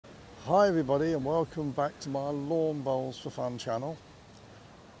Hi everybody and welcome back to my Lawn Bowls for Fun channel.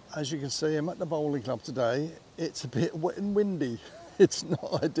 As you can see, I'm at the bowling club today. It's a bit wet and windy. It's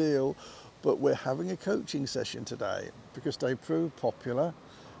not ideal, but we're having a coaching session today because they proved popular,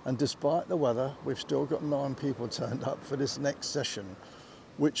 and despite the weather, we've still got 9 people turned up for this next session,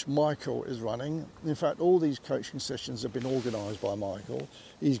 which Michael is running. In fact, all these coaching sessions have been organised by Michael.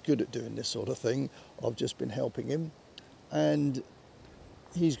 He's good at doing this sort of thing. I've just been helping him, and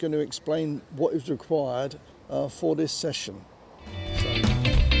he's going to explain what is required for this session.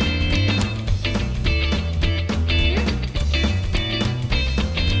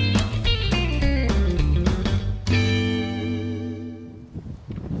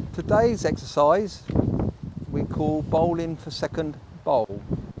 Today's exercise we call bowling for second bowl,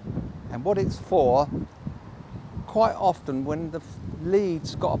 and what it's for, quite often when the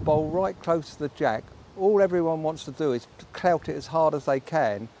lead's got a bowl right close to the jack, all everyone wants to do is to clout it as hard as they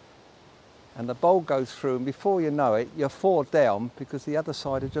can, and the bowl goes through, and before you know it, you're 4 down because the other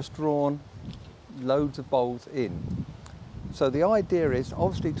side has just drawn loads of bowls in. So the idea is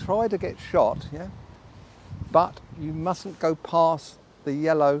obviously try to get shot, yeah, but you mustn't go past the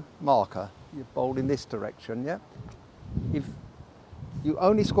yellow marker. You bowl in this direction, yeah. If you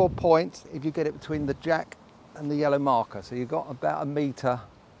only score points if you get it between the jack and the yellow marker, so you've got about 1 metre.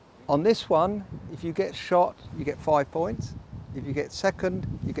 On this one, if you get shot, you get 5 points. If you get second,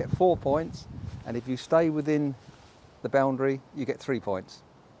 you get 4 points. And if you stay within the boundary, you get 3 points.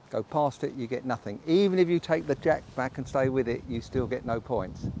 Go past it, you get nothing. Even if you take the jack back and stay with it, you still get no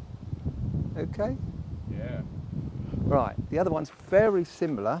points. Okay? Yeah. Right, the other one's very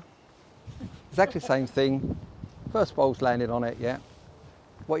similar. Exactly the same thing. First bowl's landed on it, yeah.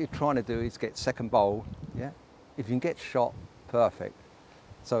 What you're trying to do is get second bowl, yeah. If you can get shot, perfect.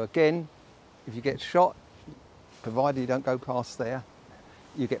 So again, if you get shot, provided you don't go past there,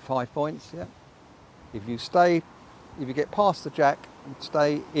 you get 5 points, yeah. If you get past the jack and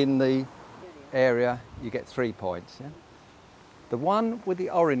stay in the area, you get 3 points, yeah. The one with the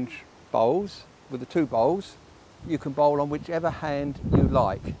orange bowls, with the 2 bowls, you can bowl on whichever hand you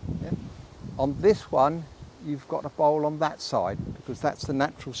like, yeah. On this one, you've got to bowl on that side because that's the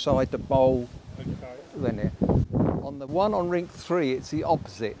natural side to bowl. Okay. On the one on rink 3, it's the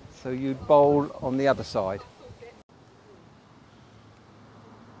opposite, so you'd bowl on the other side.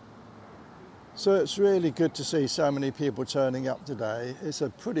 So it's really good to see so many people turning up today. It's a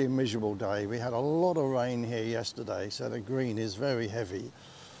pretty miserable day. We had a lot of rain here yesterday, so the green is very heavy.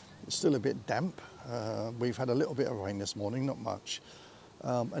 It's still a bit damp. We've had a little bit of rain this morning, not much.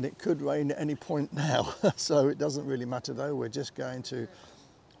 And it could rain at any point now, so it doesn't really matter though. We're just going to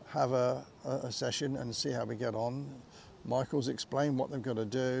have a session and see how we get on. Michael's explained what they've got to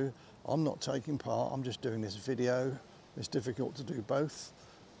do. I'm not taking part, I'm just doing this video. It's difficult to do both.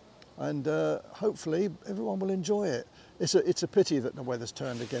 And hopefully everyone will enjoy it. It's a pity that the weather's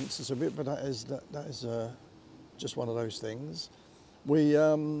turned against us a bit, but that is just one of those things. We've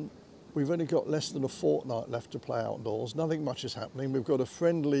only got less than a fortnight left to play outdoors. Nothing much is happening. We've got a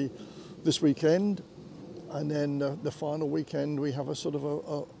friendly this weekend, and then the final weekend we have a sort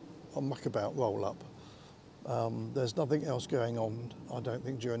of a muckabout roll-up. There's nothing else going on, I don't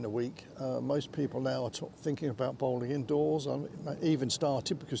think, during the week. Most people now are thinking about bowling indoors. I even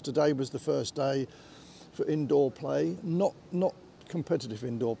started because today was the first day for indoor play. Not competitive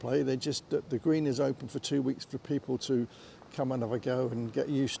indoor play. The green is open for 2 weeks for people to come and have a go and get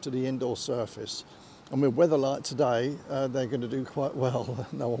used to the indoor surface. And with weather like today, they're going to do quite well.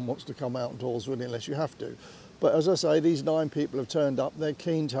 No one wants to come outdoors really unless you have to. But as I say, these 9 people have turned up. They're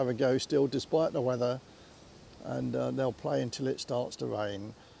keen to have a go still despite the weather, and they'll play until it starts to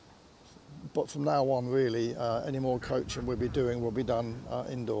rain. But from now on really, any more coaching we'll be doing will be done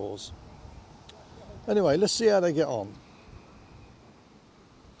indoors. Anyway, let's see how they get on.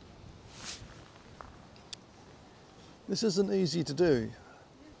 This isn't easy to do.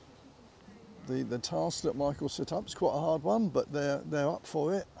 The task that Michael set up is quite a hard one, but they're up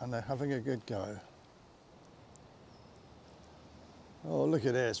for it and they're having a good go. Oh, look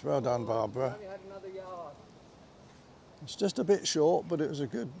at this. Well done, Barbara. It's just a bit short, but it was a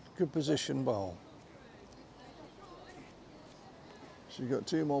good position bowl. She's got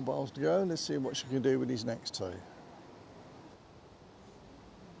 2 more bowls to go. Let's see what she can do with these next 2.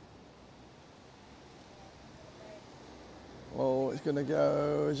 Oh, it's going to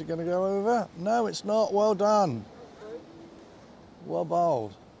go, is it going to go over? No, it's not. Well done. Well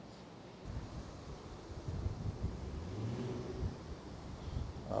bowled.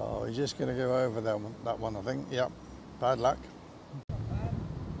 Oh, he's just going to go over that one, I think. Yep, bad luck.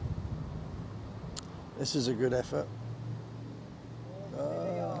 This is a good effort.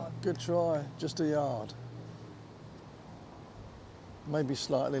 Good try, just a yard. Maybe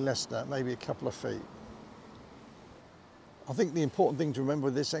slightly less than that, maybe a couple of feet. I think the important thing to remember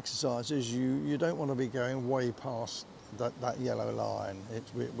with this exercise is you don't want to be going way past that yellow line.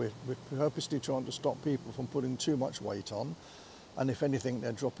 We're purposely trying to stop people from putting too much weight on, and if anything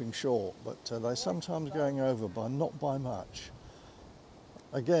they're dropping short, but they're sometimes going over, but not by much.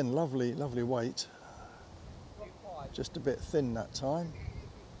 Again, lovely weight, just a bit thin that time.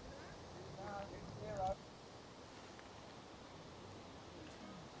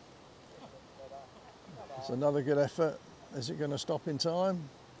 It's another good effort. Is it going to stop in time?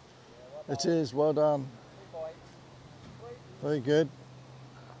 It is, well done. Very good.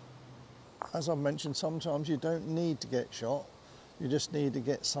 As I've mentioned, sometimes you don't need to get shot. You just need to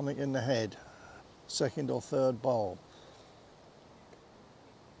get something in the head, second or third bowl.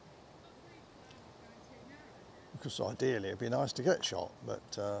 Because ideally it'd be nice to get shot,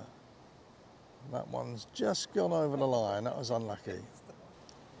 but that one's just gone over the line. That was unlucky.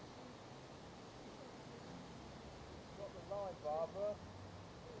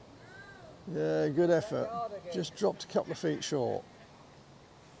 Yeah, good effort. Just dropped a couple of feet short.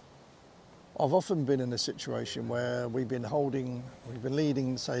 I've often been in a situation where we've been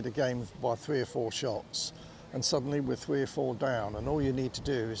leading, say, the game by 3 or 4 shots, and suddenly we're 3 or 4 down, and all you need to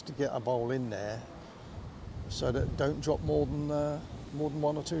do is to get a bowl in there so that don't drop more than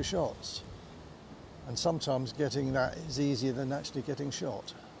 1 or 2 shots. And sometimes getting that is easier than actually getting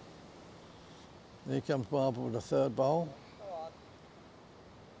shot. Here comes Barbara with a third bowl.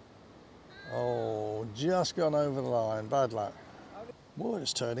 Oh, just gone over the line, bad luck. Well,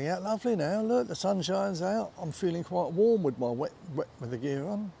 it's turning out lovely now. Look, the sun shines out. I'm feeling quite warm with my wet with the gear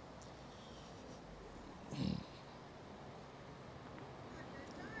on.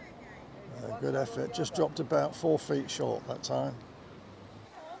 Good effort, just dropped about 4 feet short that time.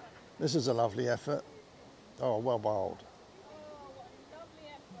 This is a lovely effort. Oh, well bowled.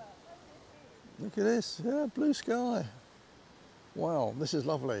 Look at this, yeah, blue sky. Wow, this is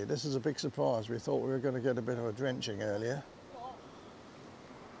lovely. This is a big surprise. We thought we were going to get a bit of a drenching earlier.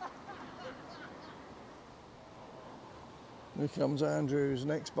 Here comes Andrew's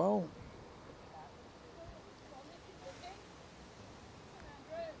next bowl.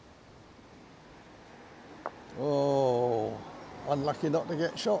 Oh, unlucky not to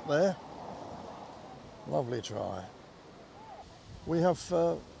get shot there. Lovely try. We have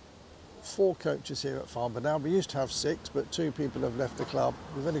 4 coaches here at Farnborough now. We used to have 6, but 2 people have left the club.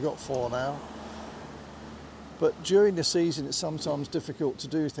 We've only got 4 now. But during the season, it's sometimes difficult to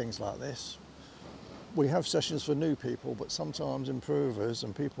do things like this. We have sessions for new people, but sometimes improvers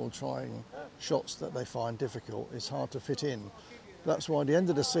and people trying shots that they find difficult, it's hard to fit in. That's why at the end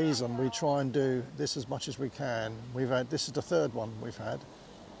of the season, we try and do this as much as we can. This is the 3rd one we've had.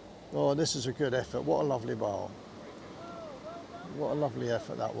 Oh, this is a good effort. What a lovely bowl. What a lovely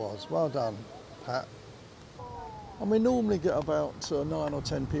effort that was. Well done, Pat. And we normally get about 9 or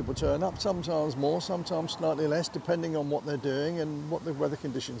 10 people turn up, sometimes more, sometimes slightly less, depending on what they're doing and what the weather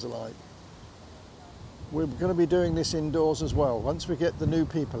conditions are like. We're going to be doing this indoors as well. Once we get the new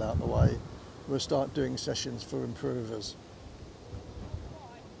people out the way, we'll start doing sessions for improvers.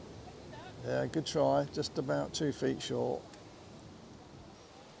 Yeah, good try, just about 2 feet short.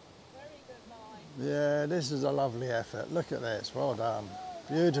 Yeah, this is a lovely effort. Look at this, well done.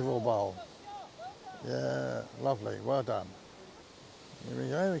 Beautiful bowl. Yeah, lovely, well done. Here we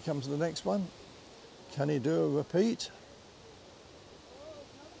go, we come to the next one. Can he do a repeat?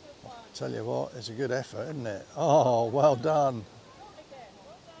 Tell you what, it's a good effort, isn't it? Oh, well done.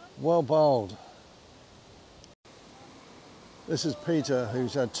 Well bowled. This is Peter,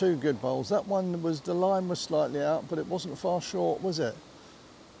 who's had 2 good bowls. That one the line was slightly out, but it wasn't far short, was it?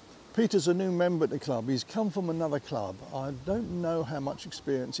 Peter's a new member at the club. He's come from another club. I don't know how much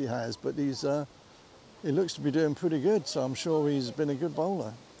experience he has, but he looks to be doing pretty good, so I'm sure he's been a good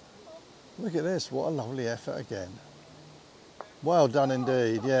bowler. Look at this, what a lovely effort again. Well done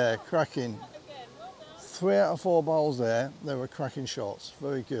indeed, yeah, cracking. 3 out of 4 bowls there, they were cracking shots,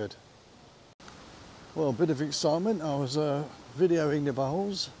 very good. Well, a bit of excitement. I was videoing the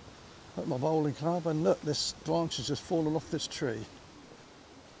bowls at my bowling club, and look, this branch has just fallen off this tree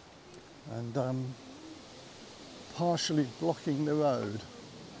and partially blocking the road.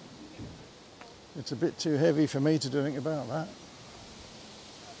 It's a bit too heavy for me to do anything about that.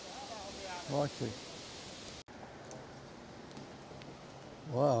 Crikey.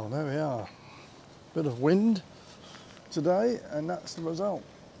 Wow, there we are. Bit of wind today, and that's the result.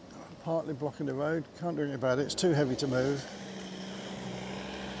 Partly blocking the road, can't do anything about it, it's too heavy to move.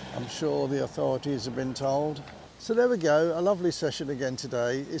 I'm sure the authorities have been told. So there we go, a lovely session again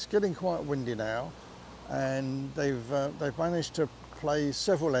today. It's getting quite windy now, and they've managed to play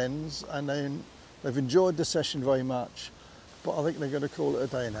several ends, and then they've enjoyed the session very much. But I think they're going to call it a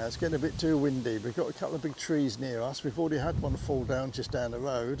day now. It's getting a bit too windy. We've got a couple of big trees near us. We've already had one fall down just down the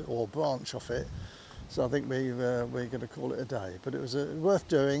road, or a branch off it. So I think we're going to call it a day. But it was worth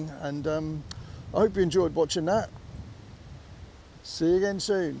doing, and I hope you enjoyed watching that. See you again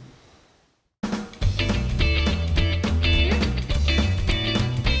soon.